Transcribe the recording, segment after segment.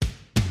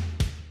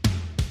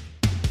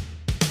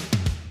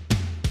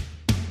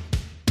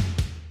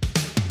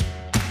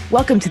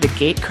Welcome to the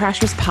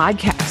Gatecrashers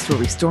podcast, where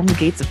we storm the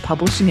gates of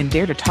publishing and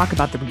dare to talk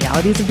about the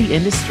realities of the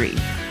industry.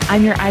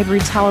 I'm your Ivory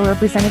Tower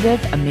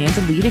representative, Amanda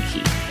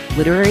Luedeke,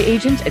 literary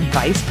agent and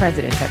vice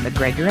president at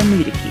McGregor and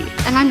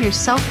Luedeke. And I'm your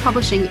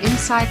self-publishing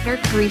insider,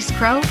 Therese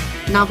Crow,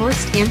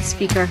 novelist and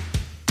speaker.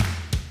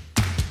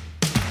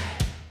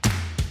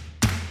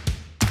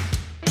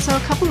 So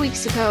a couple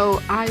weeks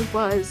ago, I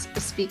was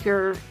a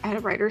speaker at a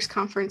writers'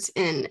 conference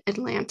in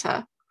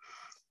Atlanta.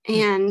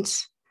 And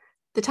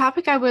the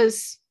topic I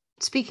was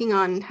speaking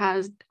on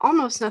has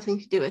almost nothing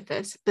to do with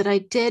this, but I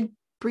did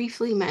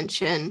briefly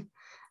mention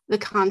the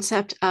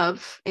concept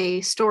of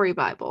a story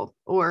Bible,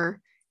 or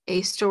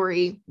a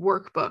story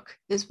workbook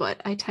is what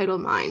I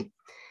titled mine.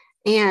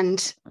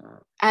 And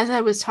as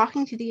I was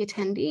talking to the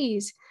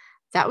attendees,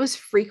 that was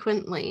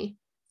frequently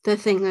the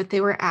thing that they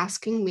were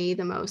asking me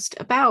the most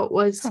about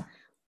was,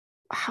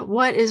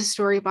 what is a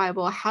story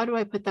Bible? How do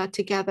I put that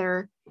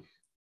together?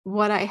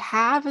 What I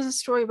have as a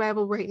story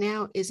Bible right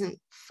now isn't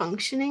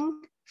functioning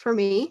for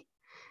me.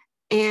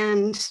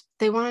 And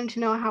they wanted to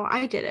know how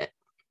I did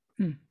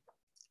it.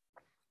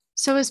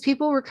 So as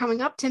people were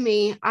coming up to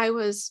me, I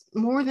was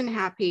more than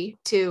happy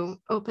to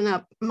open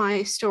up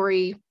my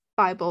story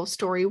Bible,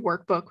 story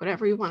workbook,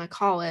 whatever you want to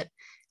call it,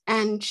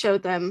 and show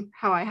them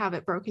how I have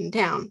it broken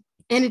down.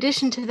 In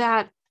addition to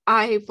that,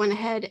 I went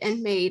ahead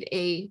and made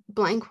a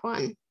blank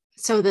one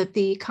so that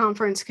the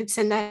conference could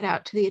send that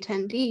out to the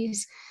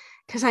attendees,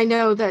 because I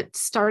know that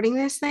starting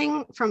this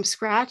thing from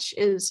scratch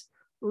is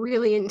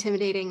really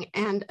intimidating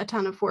and a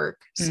ton of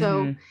work.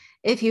 So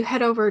if you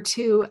head over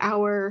to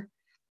our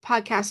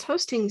podcast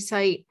hosting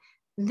site,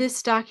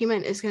 this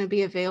document is going to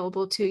be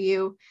available to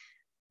you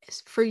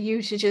for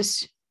you to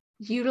just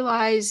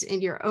utilize in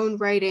your own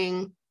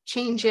writing,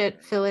 change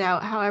it, fill it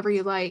out however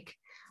you like,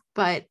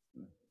 but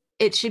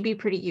it should be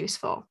pretty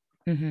useful.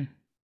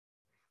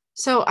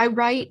 So I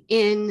write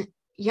in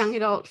young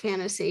adult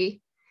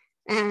fantasy,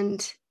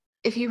 and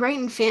if you write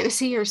in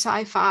fantasy or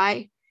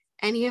sci-fi,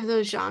 any of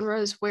those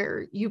genres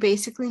where you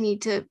basically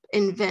need to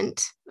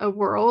invent a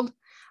world,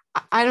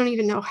 I don't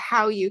even know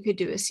how you could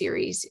do a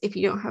series if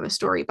you don't have a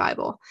story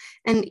Bible.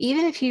 And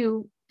even if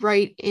you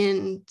write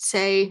in,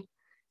 say,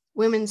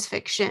 women's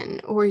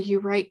fiction, or you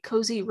write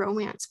cozy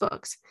romance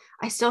books,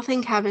 I still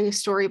think having a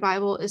story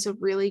Bible is a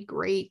really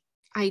great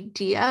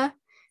idea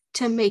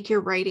to make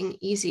your writing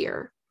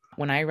easier.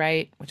 When I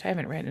write, which I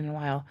haven't written in a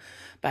while,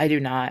 but I do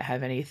not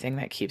have anything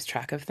that keeps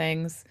track of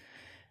things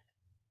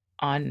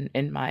in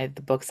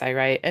the books I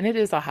write, and it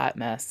is a hot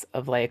mess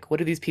of like, what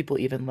do these people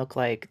even look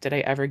like? Did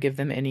I ever give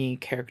them any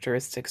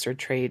characteristics or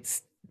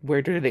traits?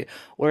 What are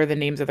the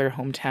names of their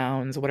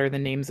hometowns? What are the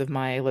names of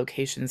my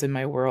locations in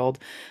my world?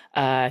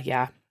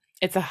 Yeah,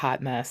 it's a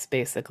hot mess,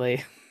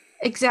 basically.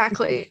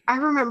 Exactly. I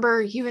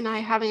remember you and I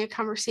having a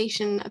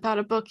conversation about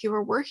a book you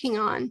were working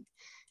on,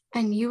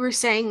 and you were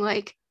saying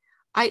like,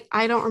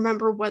 I don't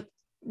remember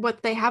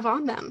what they have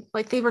on them.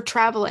 Like they were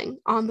traveling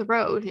on the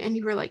road, and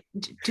you were like,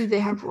 do they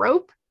have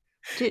rope?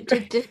 Did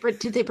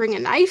they bring a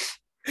knife?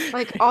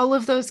 Like all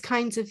of those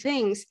kinds of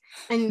things.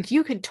 And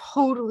you could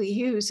totally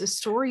use a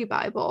story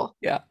Bible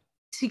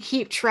to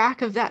keep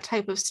track of that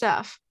type of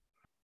stuff.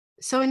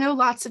 So I know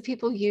lots of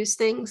people use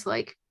things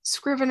like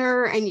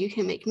Scrivener, and you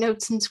can make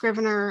notes in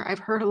Scrivener. I've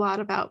heard a lot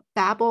about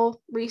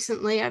Babbel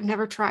recently. I've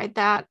never tried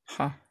that.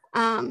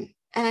 And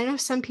I know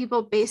some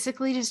people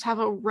basically just have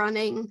a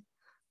running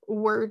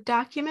Word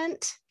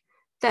document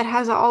that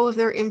has all of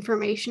their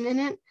information in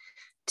it.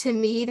 To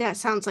me, that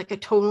sounds like a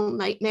total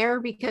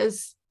nightmare,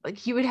 because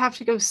like you would have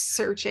to go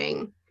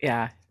searching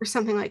for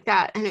something like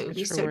that, and it would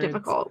be so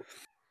difficult.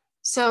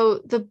 So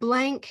the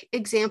blank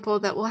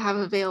example that we'll have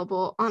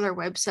available on our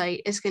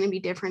website is going to be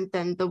different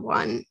than the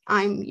one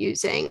I'm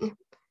using.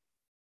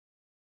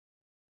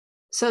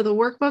 So the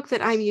workbook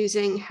that I'm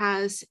using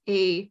has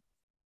a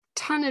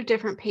ton of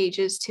different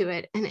pages to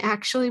it. And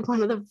actually,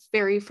 one of the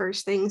very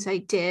first things I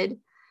did,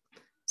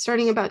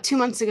 starting about 2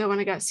 months ago when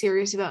I got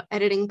serious about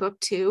editing book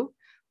 2,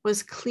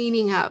 was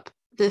cleaning up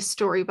this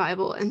story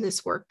Bible and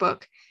this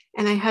workbook.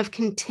 And I have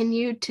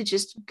continued to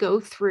just go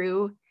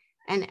through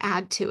and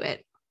add to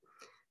it.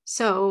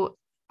 So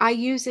I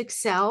use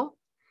Excel,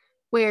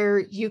 where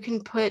you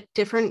can put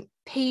different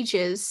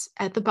pages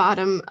at the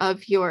bottom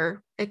of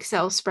your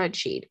Excel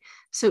spreadsheet.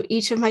 So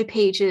each of my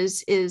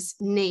pages is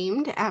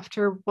named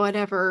after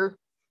whatever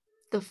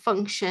the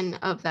function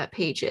of that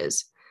page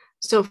is.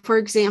 So for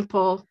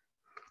example,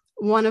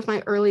 one of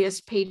my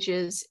earliest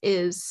pages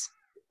is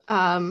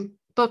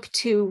book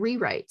 2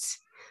 rewrites.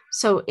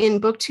 So in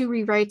book 2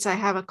 rewrites, I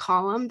have a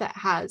column that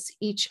has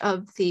each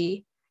of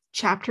the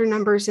chapter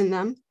numbers in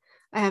them.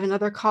 I have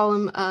another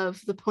column of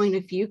the point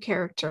of view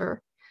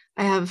character.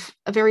 I have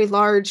a very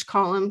large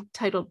column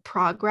titled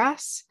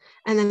progress.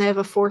 And then I have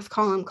a 4th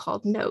column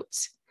called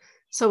notes.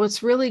 So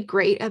what's really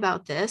great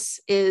about this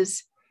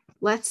is,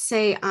 let's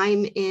say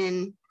I'm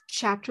in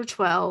chapter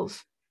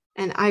 12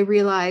 and I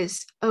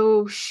realize,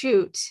 oh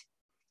shoot,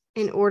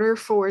 in order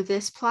for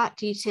this plot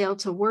detail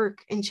to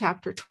work in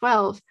chapter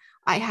 12,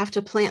 I have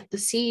to plant the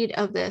seed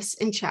of this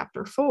in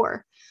chapter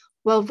 4.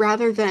 Well,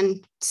 rather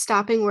than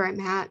stopping where I'm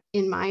at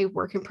in my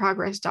work in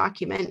progress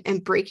document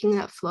and breaking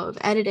that flow of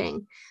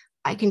editing,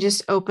 I can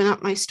just open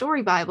up my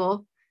story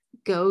Bible,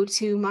 go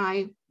to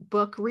my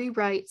book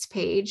rewrites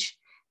page,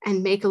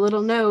 and make a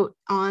little note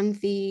on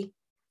the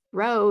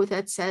row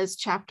that says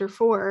chapter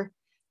 4,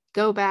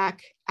 go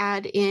back,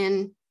 add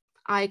in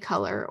eye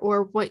color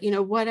or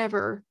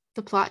whatever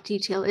the plot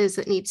detail is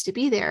that needs to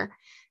be there.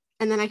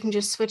 And then I can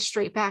just switch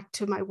straight back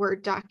to my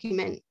Word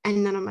document,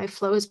 and none of my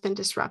flow has been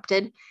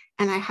disrupted.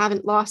 And I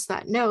haven't lost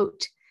that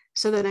note,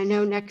 so that I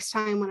know next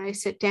time when I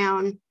sit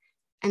down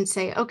and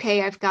say,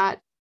 okay, I've got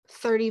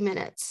 30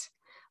 minutes.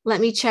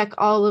 Let me check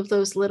all of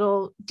those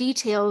little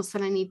details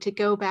that I need to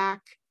go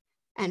back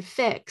and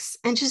fix,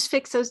 and just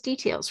fix those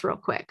details real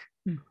quick.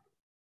 Hmm.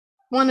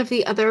 One of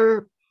the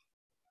other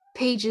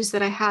pages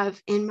that I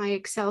have in my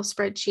Excel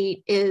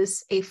spreadsheet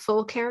is a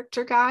full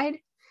character guide,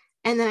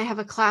 and then I have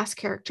a class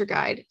character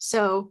guide.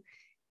 So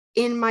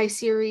in my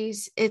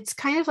series, it's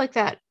kind of like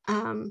that.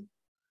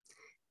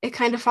 It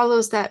kind of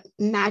follows that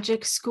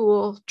magic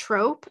school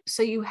trope.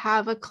 So you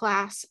have a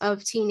class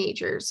of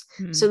teenagers.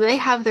 Hmm. So they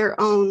have their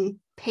own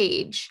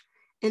page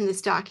in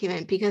this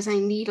document because I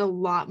need a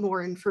lot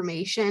more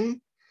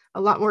information,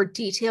 a lot more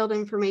detailed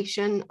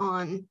information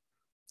on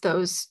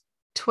those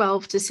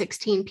 12 to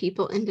 16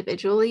 people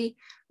individually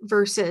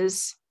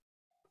versus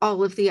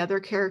all of the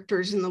other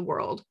characters in the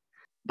world.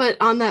 But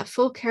on that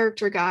full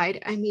character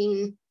guide, I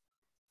mean,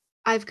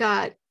 I've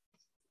got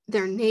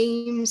their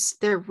names,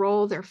 their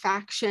role, their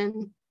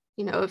faction,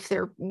 if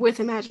they're with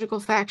a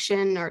magical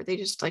faction or they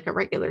just like a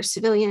regular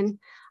civilian.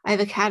 I have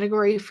a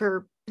category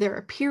for their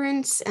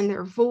appearance and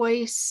their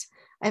voice.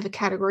 I have a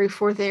category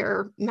for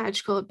their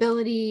magical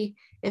ability,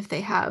 if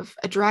they have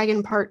a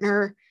dragon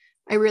partner.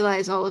 I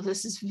realize all of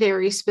this is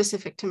very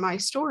specific to my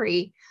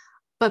story,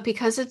 but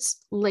because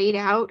it's laid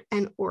out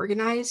and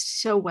organized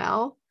so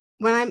well,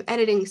 when I'm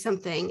editing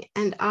something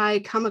and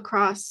I come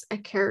across a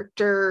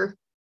character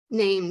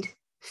named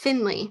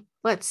Finley,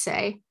 let's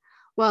say,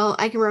 well,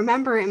 I can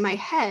remember in my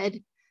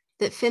head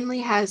that Finley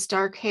has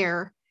dark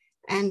hair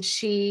and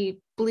she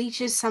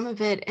bleaches some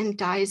of it and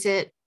dyes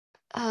it.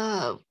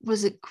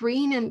 Was it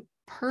green and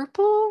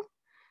purple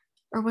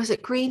or was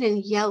it green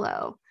and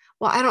yellow?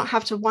 Well, I don't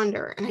have to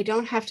wonder and I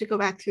don't have to go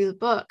back through the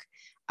book.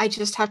 I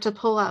just have to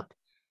pull up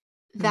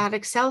Hmm. that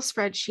Excel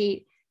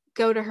spreadsheet,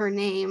 go to her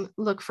name,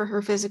 look for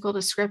her physical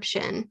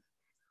description.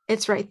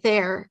 It's right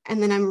there.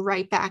 And then I'm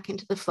right back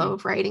into the Hmm. flow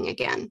of writing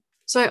again.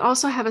 So I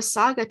also have a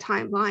saga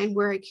timeline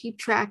where I keep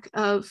track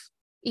of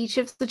each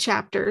of the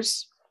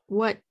chapters,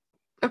 what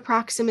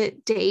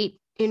approximate date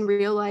in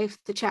real life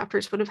the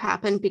chapters would have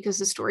happened because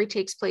the story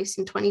takes place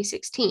in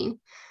 2016.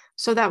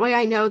 So that way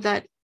I know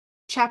that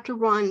chapter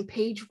 1,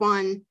 page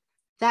 1,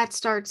 that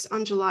starts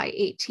on July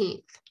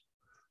 18th.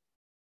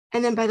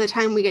 And then by the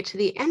time we get to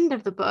the end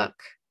of the book,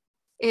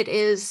 it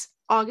is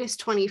August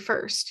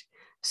 21st.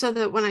 So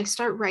that when I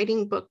start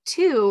writing book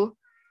 2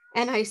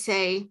 and I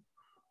say,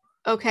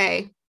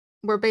 okay,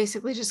 we're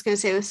basically just going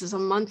to say this is a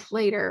month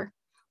later.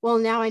 Well,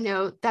 now I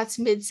know that's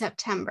mid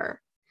September.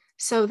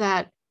 So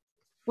that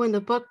when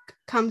the book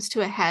comes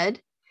to a head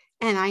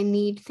and I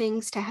need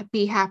things to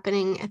be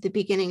happening at the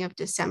beginning of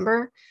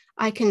December,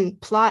 I can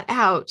plot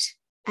out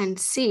and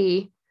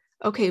see,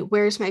 okay,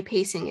 where's my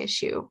pacing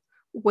issue?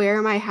 Where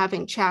am I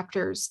having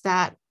chapters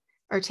that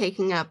are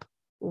taking up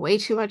way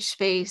too much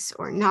space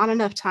or not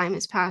enough time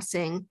is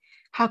passing?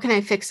 How can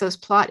I fix those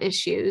plot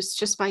issues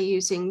just by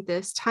using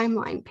this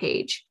timeline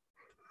page?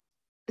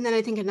 And then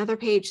I think another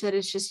page that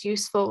is just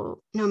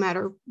useful no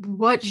matter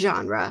what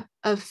genre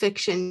of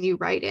fiction you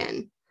write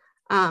in,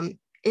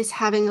 is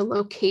having a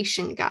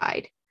location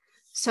guide.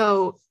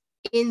 So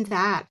in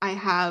that, I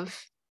have,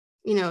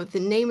 the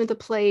name of the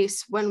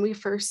place, when we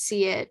first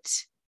see it,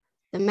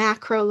 the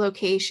macro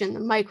location, the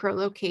micro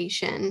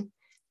location,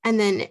 and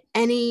then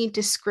any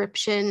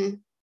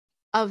description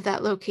of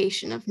that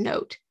location of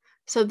note.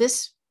 So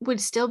this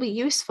would still be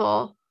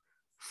useful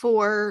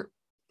for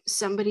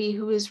somebody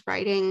who is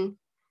writing,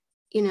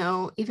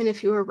 even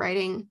if you were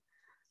writing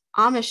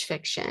Amish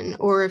fiction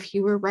or if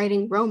you were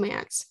writing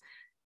romance,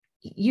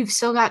 you've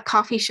still got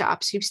coffee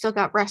shops, you've still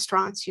got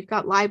restaurants, you've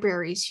got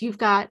libraries, you've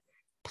got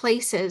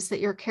places that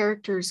your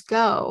characters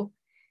go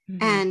Hmm.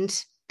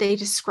 and they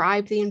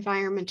describe the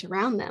environment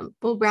around them.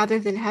 Well, rather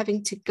than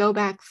having to go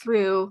back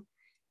through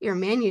your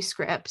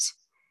manuscript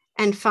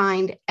and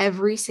find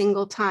every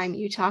single time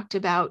you talked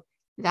about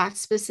that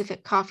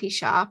specific coffee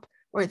shop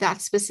or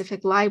that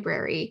specific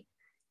library,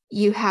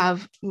 you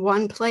have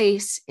one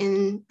place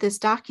in this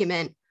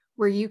document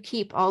where you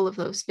keep all of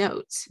those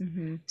notes.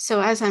 Hmm. So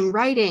as I'm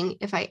writing,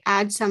 if I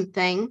add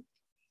something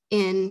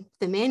in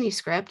the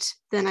manuscript,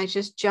 then I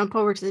just jump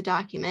over to the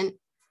document.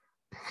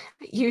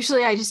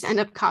 Usually I just end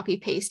up copy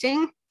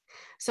pasting.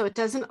 So it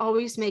doesn't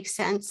always make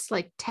sense,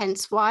 like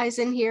tense wise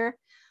in here,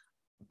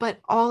 but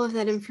all of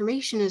that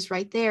information is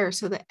right there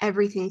so that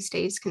everything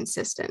stays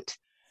consistent.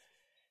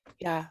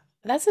 Yeah,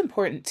 that's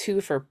important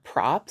too for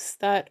props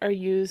that are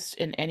used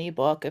in any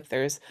book. If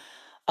there's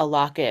a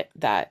locket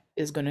that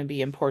is going to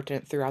be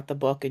important throughout the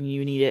book and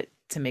you need it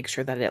to make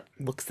sure that it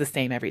looks the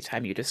same every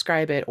time you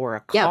describe it, or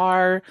a Yep,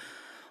 car,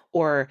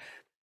 or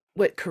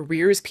what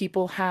careers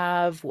people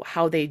have,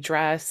 how they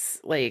dress.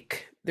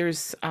 Like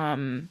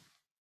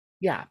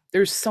yeah,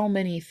 there's so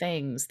many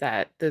things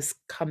that this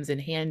comes in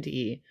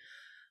handy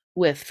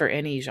with for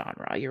any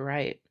genre. You're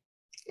right.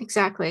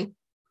 exactly.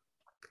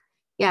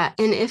 Yeah,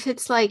 and if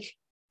it's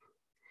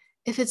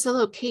a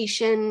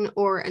location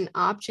or an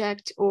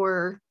object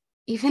or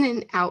even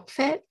an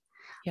outfit,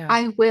 Yeah.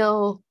 I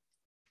will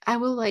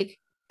like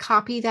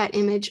copy that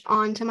image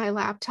onto my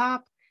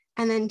laptop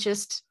and then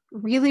just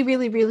really,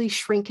 really, really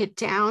shrink it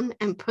down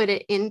and put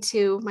it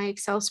into my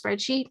Excel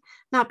spreadsheet.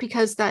 Not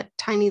because that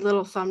tiny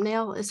little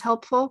thumbnail is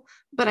helpful,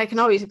 but I can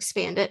always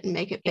expand it and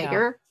make it Yeah.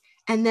 bigger.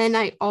 And then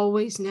I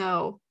always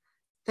know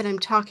that I'm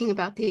talking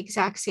about the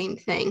exact same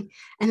thing.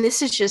 And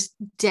this is just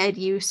dead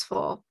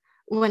useful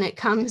when it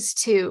comes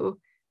to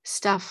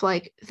stuff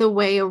like the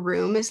way a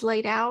room is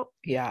laid out,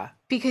 Yeah.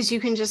 because you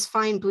can just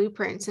find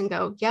blueprints and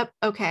go, yep,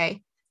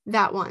 okay,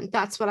 that one,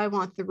 that's what I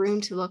want the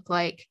room to look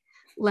like.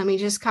 Let me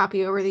just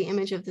copy over the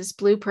image of this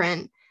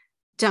blueprint,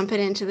 dump it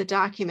into the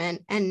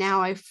document, and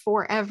now I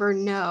forever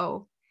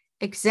know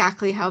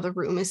exactly how the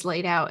room is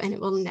laid out, and it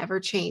will never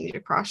change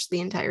across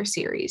the entire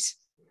series.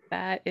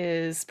 That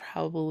is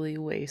probably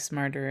way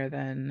smarter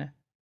than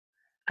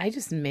I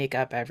just make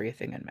up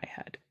everything in my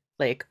head.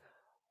 Like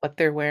what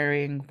they're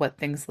wearing, what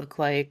things look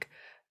like.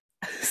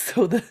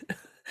 So the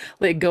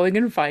like going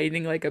and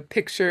finding like a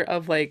picture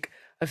of like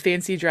a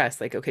fancy dress.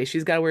 Like, okay,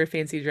 she's got to wear a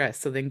fancy dress.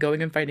 So then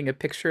going and finding a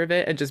picture of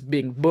it and just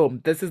being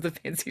boom, this is the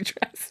fancy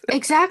dress.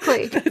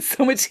 Exactly. That's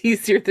so much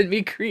easier than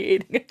me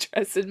creating a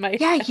dress in my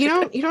Yeah, head.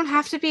 you don't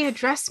have to be a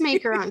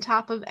dressmaker on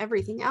top of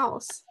everything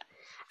else.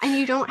 And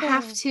you don't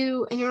have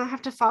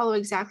to follow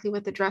exactly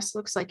what the dress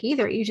looks like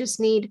either. You just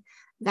need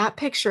that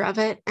picture of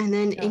it, and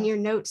then in Yeah. your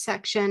notes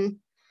section,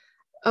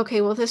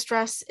 okay, well, this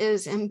dress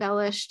is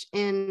embellished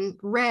in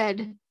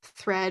red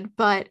thread,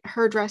 but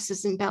her dress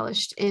is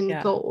embellished in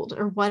Yeah. gold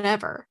or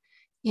whatever,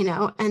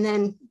 and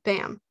then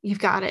bam, you've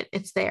got it.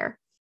 It's there.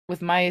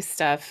 With my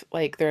stuff,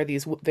 like there are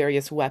these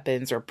various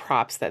weapons or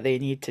props that they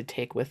need to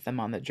take with them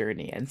on the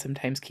journey, and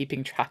sometimes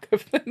keeping track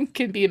of them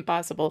can be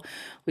impossible,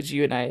 which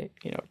you and I,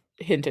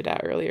 hinted at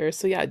earlier.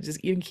 So yeah,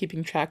 just even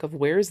keeping track of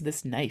where's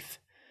this knife?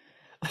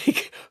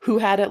 Like who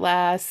had it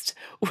last?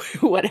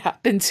 What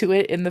happened to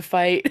it in the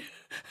fight?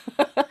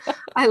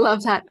 I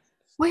love that.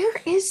 Where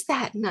is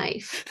that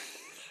knife?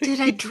 Did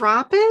I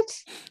drop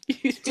it?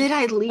 Did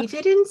I leave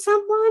it in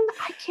someone?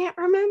 I can't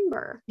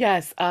remember.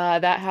 Yes,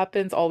 that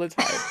happens all the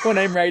time. When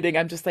I'm writing,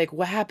 I'm just like,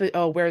 what happened?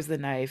 Oh, where's the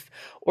knife?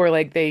 Or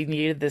like they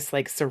needed this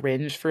like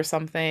syringe for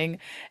something,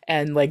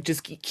 and like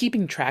just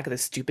keeping track of the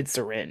stupid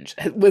syringe.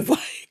 It was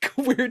like,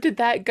 where did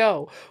that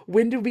go?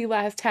 When did we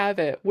last have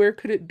it? Where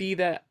could it be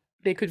that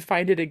they could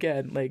find it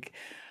again? Like,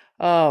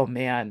 oh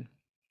man,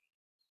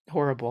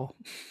 horrible.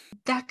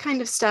 That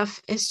kind of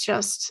stuff is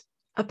just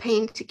a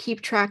pain to keep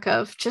track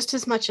of, just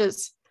as much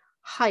as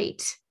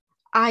height,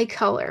 eye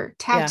color,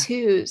 Yeah,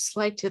 tattoos.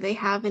 Like, do they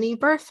have any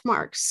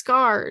birthmarks,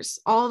 scars,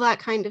 all that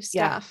kind of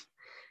yeah. stuff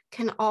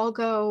can all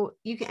go.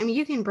 You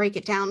can break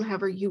it down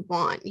however you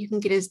want. You can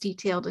get as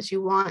detailed as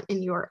you want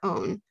in your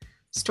own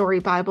story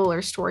Bible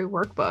or story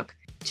workbook.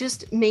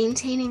 Just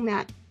maintaining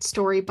that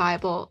story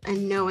Bible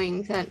and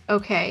knowing that,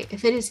 okay,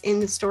 if it is in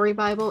the story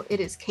Bible, it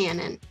is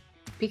canon.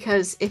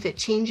 Because if it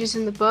changes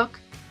in the book,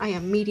 I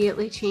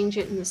immediately change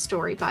it in the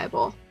story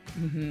Bible.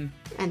 Hmm.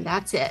 And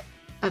that's it.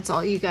 That's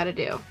all you got to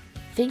do.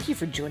 Thank you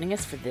for joining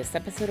us for this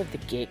episode of the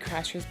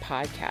Gatecrashers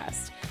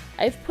podcast.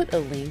 I've put a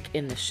link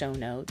in the show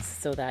notes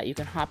so that you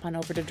can hop on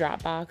over to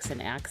Dropbox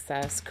and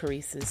access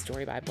Carice's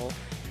Story Bible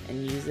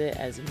and use it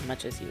as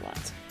much as you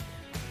want.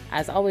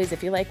 As always,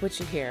 if you like what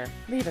you hear,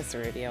 leave us a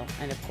review,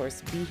 and of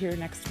course, be here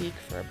next week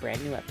for a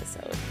brand new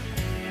episode.